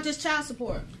light. about this child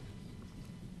support?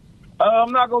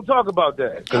 I'm not gonna talk about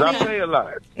that because I pay a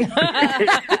lot.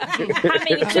 How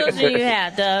many children do you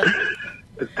have, Doug?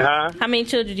 Huh? How many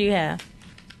children do you have?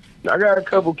 I got a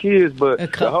couple kids, but A the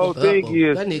couple, whole thing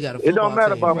is, That nigga got a it don't football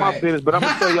matter team. about my Right. business. But I'm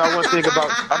gonna tell y'all one thing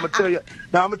about. I'm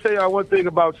gonna tell y'all one thing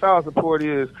about child support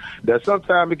is that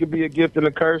sometimes it can be a gift and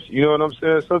a curse. You know what I'm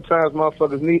saying? Sometimes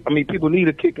people need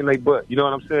a kick in their butt. You know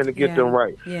what I'm saying, to get Yeah. them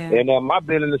right. Yeah. And I've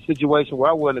been in a situation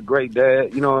where I wasn't a great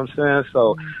dad. You know what I'm saying?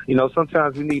 So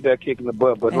sometimes we need that kick in the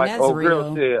butt. But And like that's old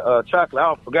girl real. said, Chocolate.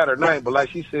 I forgot her name, but like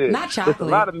she said, Not there's a Chocolate,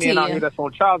 lot of men out Tia. here that's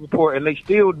on child support and they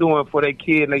still doing for their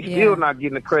kid and they Yeah. still not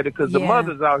getting the credit because the Yeah.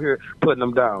 mothers out here putting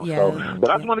them down. Yeah. So, but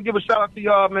I just want to give a shout out to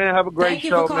y'all, man. Have a great Thank you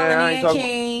show, for calling man. I ain't in, talking.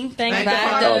 King. Thank you. Bye,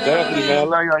 Bye. Oh, Doug. definitely, man.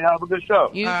 Love y'all. Y'all have a good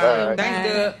show. You All too. right. Thanks,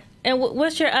 Doug. And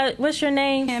what's your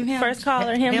name? Him. First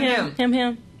caller. Him.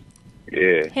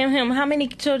 Yeah. Him. How many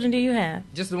children do you have?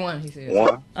 Just the one, he said.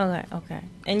 One. Okay.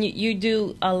 And you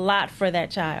do a lot for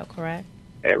that child, correct?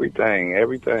 Everything.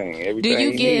 Do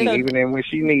you he give- needs, even when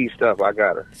she needs stuff, I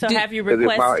got her. So have you 'Cause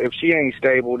requested? if she ain't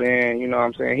stable, then you know what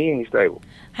I'm saying, he ain't stable.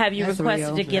 Have you That's requested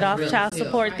real. to get off child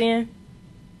support then?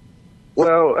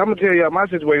 Well, I'm gonna tell y'all my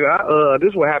situation. This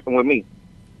is what happened with me.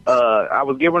 I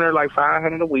was giving her like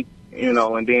 $500 a week, and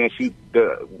then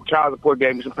the child support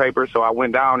gave me some papers, so I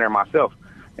went down there myself,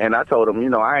 and I told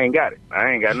them, I ain't got it.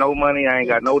 I ain't got no money. I ain't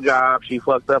got no job. She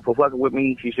fucked up for fucking with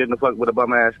me. She shouldn't have fucked with a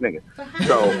bum ass nigga.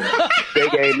 So they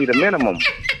gave me the minimum.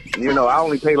 I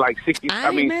only pay like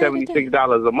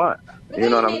 $76 a month. You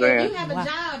know what I'm If saying? you have a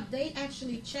job, they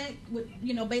actually check with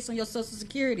based on your Social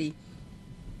Security.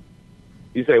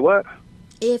 You say what?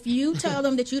 If you tell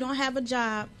them that you don't have a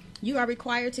job, you are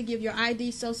required to give your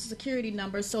ID, Social Security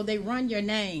number, so they run your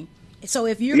name. So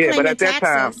if you're Yeah, but claiming at that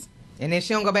taxes, And if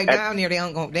she don't go back down there, they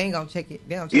ain't gonna check it.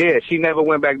 They don't check Yeah, she never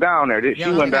went back down there. She Yeah,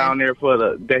 went okay. down there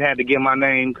they had to get my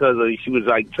name because she was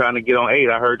like trying to get on aid.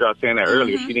 I heard y'all saying that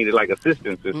earlier. She needed like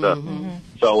assistance and stuff.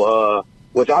 So,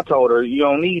 which I told her, you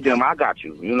don't need them. I got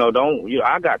you.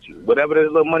 I got you. Whatever the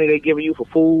little money they giving you for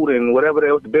food and whatever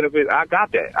else the benefits, I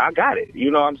got that. I got it.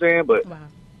 You know what I'm saying? But, wow.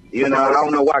 I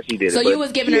don't know why she did it. So but you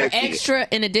was giving she her actually did. extra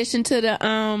in addition to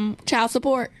the child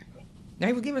support?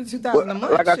 They was giving $2,000 Well, a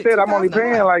month. like I Shit, said, I'm only $2,000 a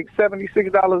paying month. like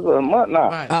 $76 a month now.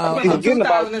 Right. Oh, She was getting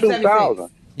about $2,000.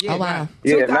 Yeah, Oh, wow. right.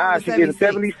 Yeah, now she getting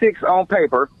 76 on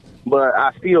paper, but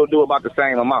I still do about the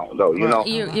same amount though. You know.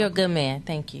 You're a good man.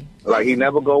 Thank you. Like he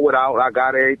never go without. I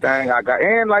got everything.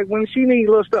 And like when she needs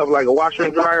little stuff, like a washer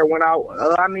and dryer went out.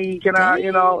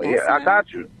 I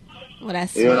got you. Well,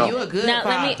 that's You know. You a good Now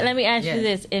father. let me ask you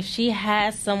Yes. this: if she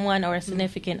has someone or a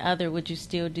significant other, would you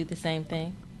still do the same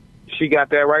thing? She got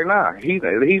that right now.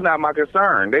 He's not my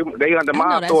concern. They under I know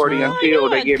my that's authority real. until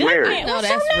they get I married. know What's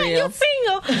that's your name? real. You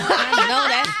single? I know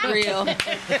that's real.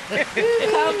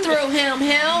 Come through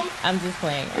him. I'm just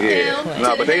playing. Yeah, Him.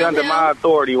 no, but they under my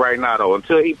authority right now though.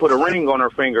 Until he put a ring on her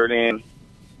finger, then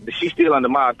she's still under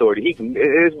my authority.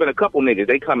 It's been a couple niggas.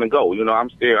 They come and go.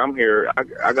 I'm here.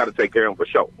 I got to take care of them for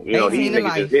sure. Ain't These seen the niggas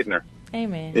life. just hitting her.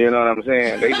 Amen. You know what I'm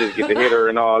saying? They just get to hit her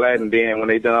and all that, and then when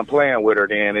they done playing with her,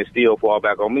 then it still fall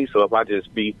back on me. So if I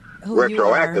just be Who you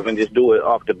retroactive are. and just do it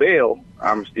off the bail,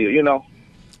 I'm still,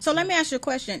 So let me ask you a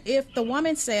question. If the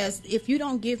woman says, if you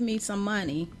don't give me some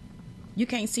money, you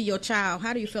can't see your child,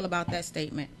 how do you feel about that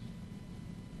statement?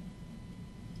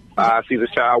 I see the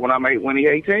child when he's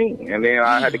 18, and then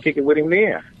I had to kick it with him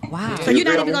then. Wow. So you're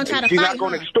not even going to try to She's fight not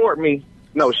going to her? extort me.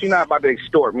 No, she's not about to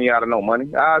extort me out of no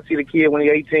money. I'll see the kid when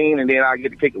he's 18, and then I get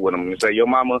to kick it with him and say, your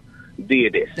mama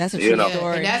did this. That's a you true know?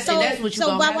 story. And that's So, what you so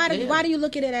gonna why have to why do you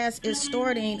look at it as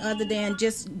extorting other than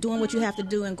just doing what you have to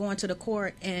do and going to the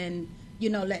court and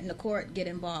letting the court get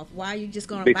involved? Why are you just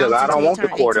going to Because I don't want the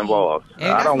court involved. And I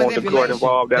that's don't want the court manipulation.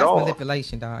 involved at That's all.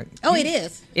 manipulation, dog. Oh, it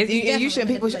is. You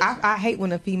shouldn't. People. I hate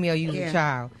when a female uses Yeah. a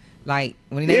child. Like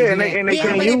when they Yeah, and they Yeah,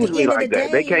 can't but at the use me end of like the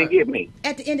that. They day- can't get me.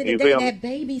 At the end of the You day, feel me? that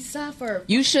baby suffered.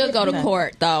 You should go to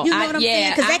court, though. You know what I'm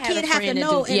saying? Because that I kid a have to friend that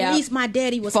know do- at least my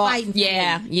daddy was Fought- fighting for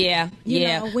Yeah, me. yeah, You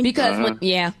yeah. know, when- Because Uh-huh.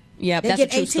 yeah, They that's a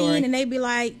get true 18 story. and they be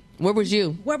like, Where was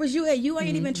you? where was you at? You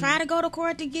ain't even try to go to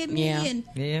court to get me. Yeah. And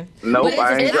Yeah. Nope, But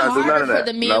I ain't it's trying to do none harder of for that.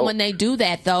 the men Nope. when they do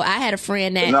that, though. I had a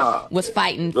friend that Nah. was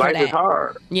fighting for Life that. is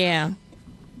hard. Yeah.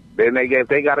 Then if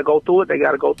they got to go through it, they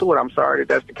got to go through it. I'm sorry that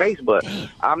that's the case, but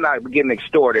I'm not getting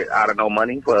extorted out of no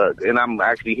money. And I'm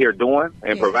actually here doing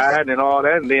and providing and all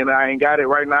that. And then I ain't got it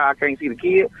right now. I can't see the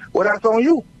kid. Well, that's on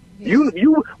you.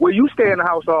 You stay in the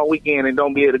house all weekend and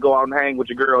don't be able to go out and hang with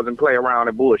your girls and play around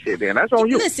and bullshit. Then that's on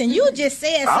you. Listen, you just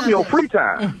said something. I'm your free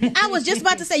time. I was just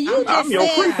about to say you just I'm your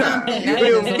free time. You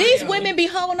feel me? These women be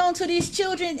holding on to these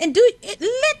children and let these men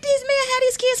have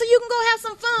these kids so you can go have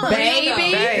some fun,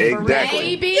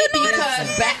 Exactly. Baby, You know what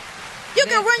because You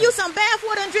can run you some bath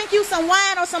water and drink you some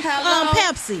wine or some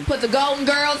Pepsi. put the Golden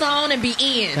Girls on and be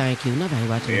in. Thank you. Nobody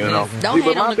watching You know, Don't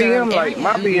hate but on the girl.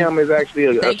 my BM is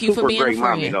actually a Thank you for super being a great mom.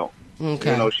 friend. You know,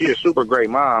 Okay. you know, she's a super great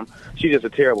mom. She's just a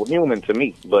terrible human to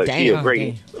me, but she's a Damn.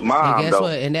 great And mom guess though.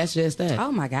 what? And that's just that.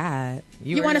 Oh my God.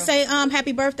 You want to say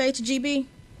happy birthday to GB?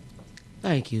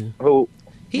 Thank you. Who?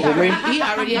 He already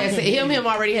had said, him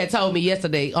already had told me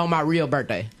yesterday on my real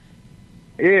birthday.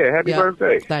 Yeah, happy Yeah.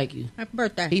 birthday. Thank you. Happy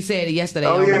birthday. He said it yesterday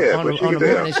Oh, on yeah, the but she morning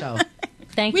did. show.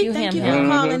 Thank We you, thank him. you for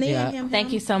calling in. Yeah. Him.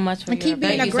 Thank you so much for And keep your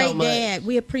being Thank a you great so much. dad.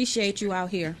 We appreciate you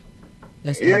out here.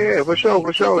 That's Yeah, for sure.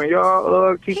 And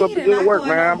y'all keep up the good work,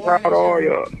 man. I'm proud of all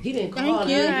y'all. He didn't call. Thank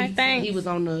you. He, Thanks. he was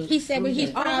on the. He said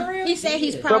he's proud. He said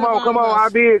he's proud. Come of on. all of I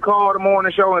us. did call the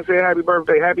morning show and say happy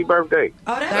birthday. Happy birthday.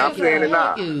 Oh, that's I'm saying it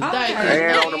now. Thank you. Okay. Thank you.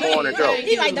 And on the morning show. Thank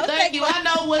He you. like, don't Thank take you. my- I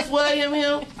know what's what him.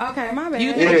 Okay, my bad. You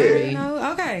Yeah.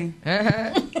 No, okay.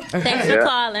 Thanks for Yeah.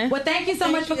 calling. Well, thank you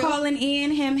so much for calling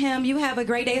in, him. You have a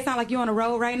great day. It sounds like you're on the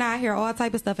road right now. I hear all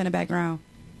type of stuff in the background.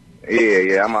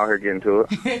 Yeah, I'm out here getting to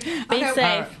it. Be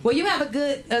safe. Well, you have a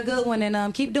good one,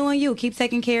 and keep doing you. Keep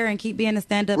taking care and keep being a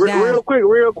stand-up guy. Real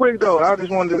quick though, I just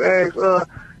wanted to ask,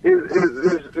 is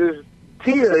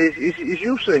Tia, is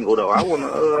you single though? I want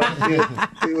to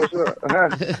see what's up.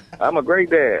 I'm a great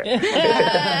dad.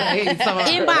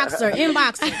 Inbox her.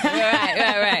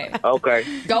 Right. Okay.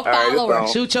 Go All right, follow her. it's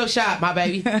on. Shoot your shot, my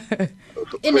baby.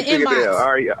 In the Figure it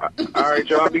inbox. out. All right,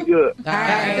 y'all be good. All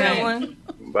right. Good one.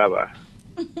 Bye bye.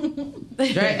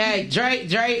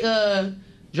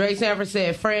 Drake Sanford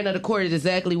said, friend of the court is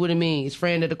exactly what it means.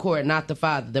 Friend of the court, not the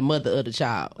father, the mother of the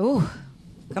child. Ooh,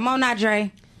 come on now,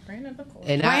 Dre.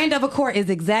 And Friend of a court is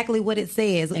exactly what it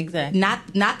says. Exactly.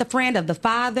 Not the friend of the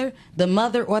father, the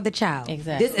mother, or the child.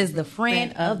 Exactly. This is the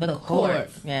friend of the court.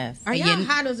 Yes. Are y'all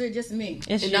hot or is it just me?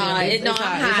 It's No, you. I'm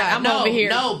hot. I'm no, over here.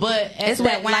 No, but It's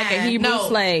wet like a Hebrew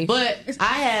slave. But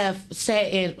I have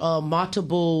sat in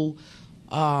multiple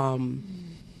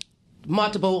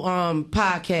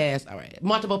podcasts,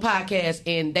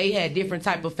 and they had different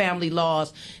type of family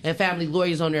laws and family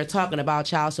lawyers on there talking about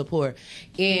child support,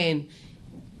 and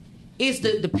it's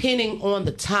depending on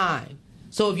the time.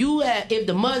 So if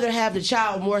the mother have the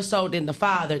child more so than the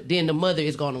father, then the mother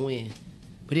is going to win.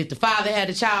 But if the father had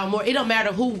the child more, it don't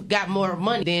matter who got more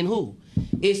money than who.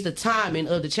 It's the timing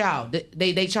of the child.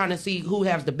 They trying to see who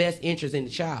has the best interest in the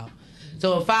child.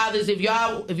 So fathers, if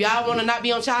y'all want to not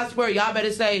be on child support, y'all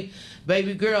better say,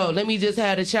 baby girl, let me just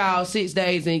have the child 6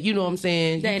 days, and you know what I'm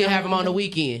saying, you can have them on the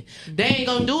weekend. They ain't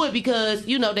gonna do it because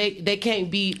they can't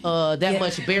be that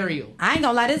much burial. I ain't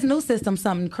gonna lie, this new system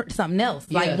something else.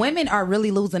 Yeah. Like women are really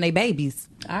losing their babies.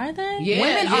 Are they? Yeah,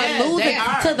 Women are losing they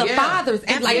are. to the Yeah. fathers.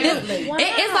 And like this,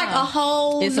 it's like a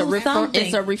whole It's new a reform. something.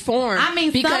 It's a reform. I mean,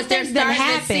 because they're something's been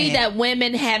starting to see happening. that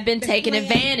women have been taking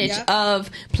advantage of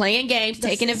playing games,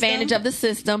 taking advantage of the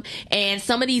system, and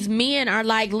some of these men are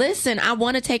like, "Listen, I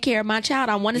want to take care of my child.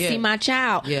 I want to see my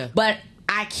child, but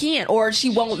I can't, or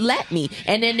she won't let me."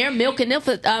 And then they're milking them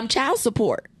for child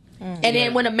support. And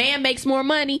then when a man makes more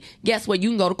money, guess what? You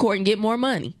can go to court and get more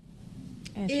money.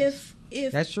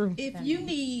 If That's true. If you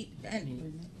need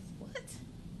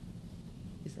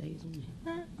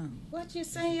what you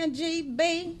saying,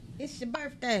 GB? It's your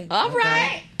birthday. All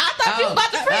right. I thought you was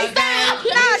about to freestyle.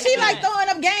 Nah, she like throwing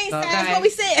up gang signs. What we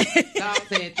said. I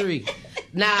said 3.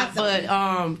 Nah, but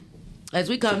as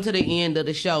we come to the end of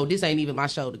the show, this ain't even my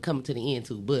show to come to the end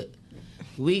to, but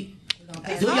we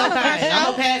do your thing. I'm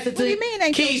gonna pass it to What do you mean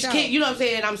ain't your Keish. show? You know what I'm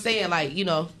saying? I'm saying like, It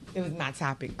was my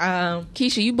topic.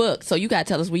 Keisha, you booked, so you gotta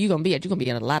tell us where you gonna be at. You're gonna be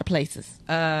in a lot of places.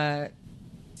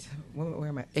 Where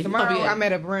am I? If you Tomorrow gonna be at- I'm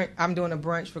at a brunch. I'm doing a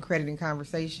brunch for Credit and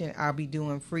Conversation. I'll be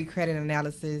doing free credit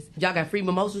analysis. y'all got free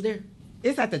mimosas there.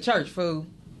 It's at the church, fool.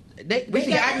 We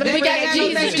got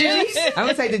Jesus juice. I'm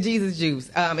gonna take the Jesus juice.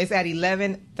 It's at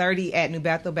 11:30 at New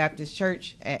Bethel Baptist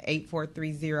Church at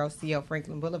 8430 CL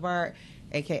Franklin Boulevard,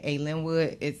 aka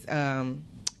Linwood. It's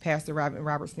Pastor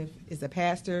Robert Smith is a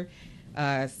pastor.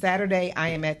 Saturday I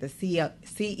am at the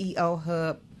CEO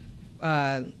Hub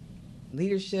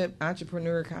Leadership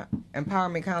Entrepreneur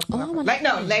Empowerment Council.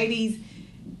 Ladies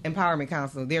Empowerment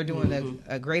Council. They're doing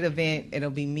a great event. It'll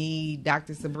be me,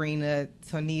 Dr. Sabrina,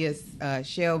 Tonia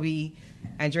Shelby,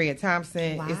 Andrea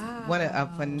Thompson. Wow. It's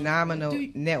a phenomenal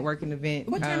networking event.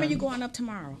 What time are you going up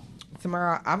tomorrow?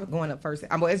 tomorrow. I'm going up first.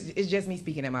 Well, it's just me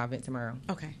speaking at my event tomorrow.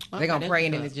 Okay. They're gonna pray,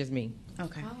 and then it's just me.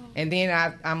 Okay. And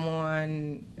then I'm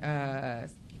on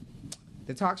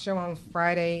the talk show on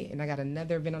Friday, and I got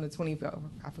another event on the 24th.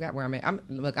 I forgot where I'm at.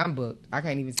 I'm booked. I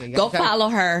can't even say. Go follow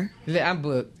her. I'm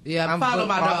booked. Yeah, follow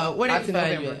my dog. Where they can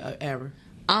find you, Amber?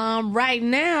 Right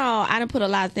now, I done put a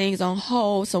lot of things on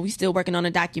hold, so we still working on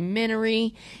a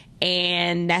documentary,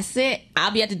 and that's it.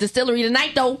 I'll be at the distillery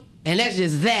tonight, though. And that's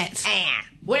just that.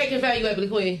 Where they can find you at, Billy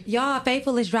Queen? Y'all,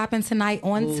 Faithful is dropping tonight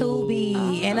on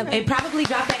Tubi. And it probably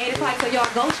dropped at 8 o'clock. So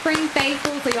y'all go stream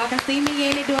Faithful so y'all can see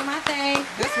me in it doing my thing.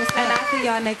 And I'll see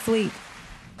y'all next week.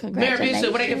 Mary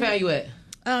Bishop, where they can find you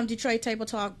at? Detroit Table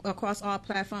Talk across all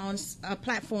platforms.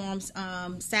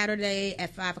 Saturday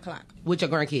at 5 o'clock. With your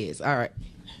grandkids. All right.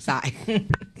 Sorry.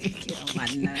 Get on my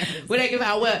nerves. Where they can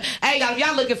find hey, y'all, if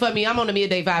y'all looking for me, I'm on the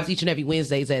Midday Vibes each and every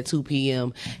Wednesdays at 2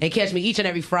 p.m. And catch me each and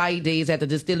every Fridays at the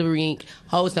Distillery Inc.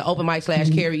 hosting open mic /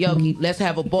 karaoke. Let's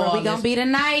have a ball. Where we gonna be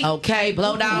tonight? Okay,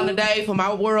 blow down today for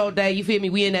my World Day. You feel me?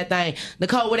 We in that thing.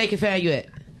 Nicole, where they can find you at?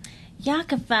 Y'all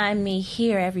can find me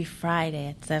here every Friday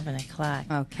at 7 o'clock.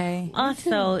 Okay.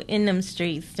 Also in them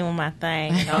streets doing my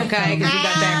thing. Okay, because you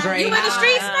got that great. You in the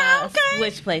streets now? Okay.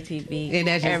 Switchplay TV. And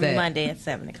that's just every that. Monday at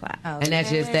 7 o'clock. And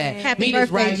that's just that. Happy Meet us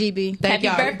birthday, right, GB. Thank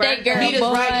Happy y'all. birthday, girl, Meet us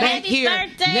boy. right back Happy here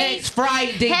birthday. next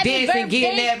Friday, Happy dancing, getting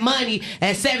birthday. that money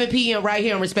at 7 p.m. right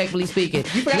here on Respectfully Speaking.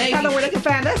 You forgot to tell them where they can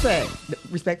find us at.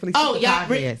 Respectfully Oh, Speaking y'all,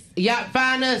 podcast. y'all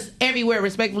find us everywhere.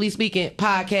 Respectfully Speaking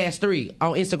Podcast 3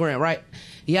 on Instagram, right?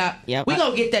 Yeah, Yep. we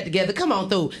gonna get that together. Come on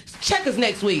through. Check us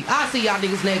next week. I'll see y'all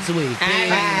niggas next week. All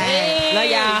right.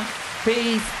 Love y'all.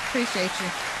 Peace. Appreciate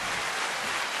you.